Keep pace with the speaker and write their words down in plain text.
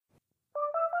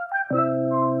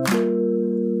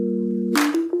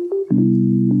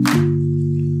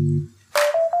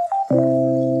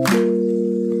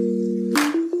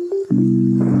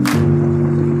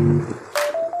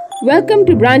Welcome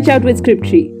to Branch Out with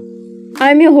Scriptry.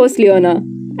 I'm your host Leona,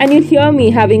 and you'll hear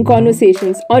me having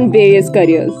conversations on various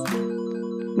careers.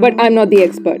 But I'm not the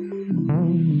expert.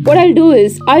 What I'll do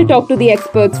is I'll talk to the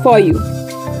experts for you.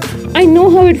 I know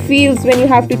how it feels when you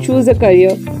have to choose a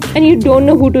career and you don't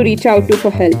know who to reach out to for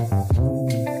help.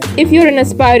 If you're an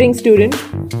aspiring student,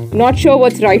 not sure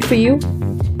what's right for you,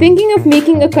 thinking of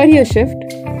making a career shift,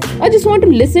 or just want to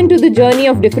listen to the journey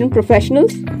of different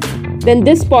professionals, then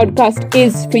this podcast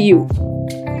is for you.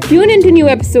 Tune into new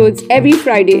episodes every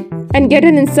Friday and get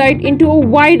an insight into a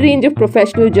wide range of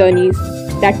professional journeys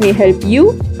that may help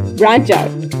you branch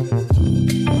out.